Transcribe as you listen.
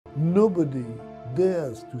Nobody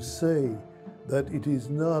dares to say that it is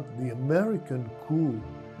not the American coup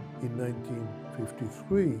in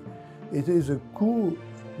 1953. It is a coup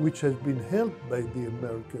which has been helped by the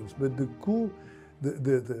Americans, but the coup,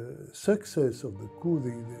 the success of the coup,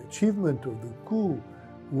 the achievement of the coup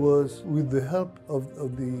was with the help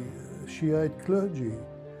of the Shiite clergy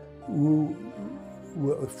who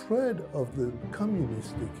were afraid of the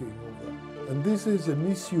communists taking over. And this is an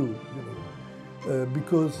issue,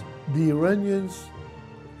 because the Iranians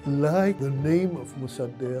like the name of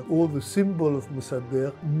Mossadegh or the symbol of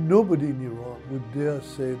Mossadegh. Nobody in Iran would dare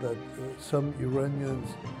say that some Iranians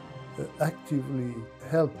actively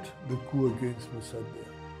helped the coup against Mossadegh.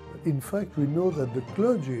 In fact, we know that the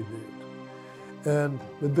clergy did.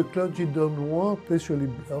 But the clergy don't want, especially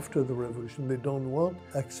after the revolution, they don't want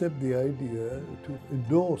to accept the idea to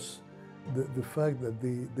endorse the fact that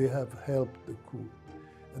they have helped the coup.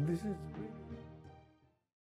 And this is